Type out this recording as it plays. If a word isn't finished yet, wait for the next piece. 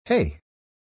Hey,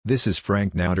 this is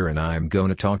Frank Nauder and I'm going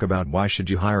to talk about why should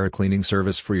you hire a cleaning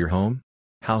service for your home?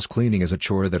 House cleaning is a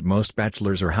chore that most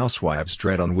bachelors or housewives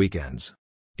dread on weekends.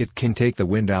 It can take the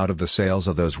wind out of the sails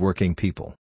of those working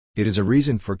people. It is a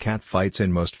reason for catfights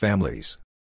in most families.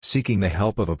 Seeking the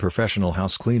help of a professional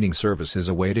house cleaning service is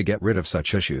a way to get rid of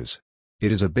such issues.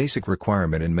 It is a basic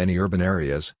requirement in many urban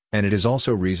areas, and it is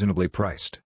also reasonably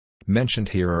priced. Mentioned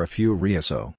here are a few RIASO